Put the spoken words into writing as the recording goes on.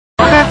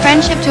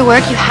friendship to work,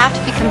 you have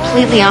to be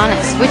completely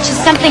honest, which is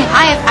something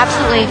I have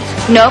absolutely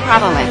no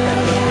problem with.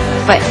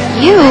 But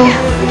you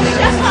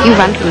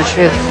run from the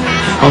truth.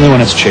 Only when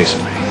it's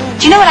chasing me.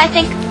 Do you know what I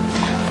think?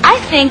 I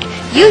think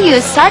you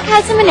use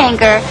sarcasm and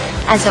anger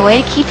as a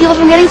way to keep people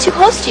from getting too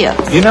close to you.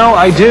 You know,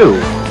 I do.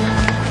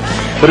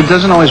 But it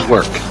doesn't always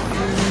work.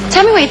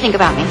 Tell me what you think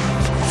about me.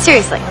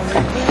 Seriously.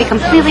 Be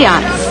completely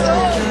honest.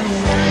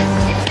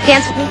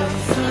 Dance with me?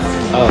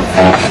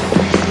 Oh.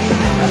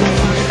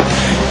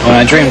 When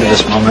I dreamed of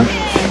this moment,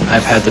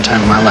 I've had the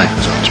time of my life,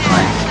 as I was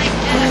playing.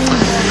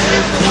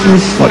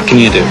 What can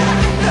you do?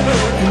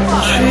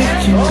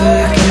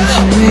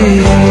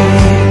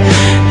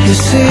 You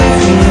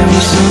saved me, I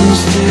was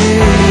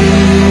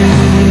on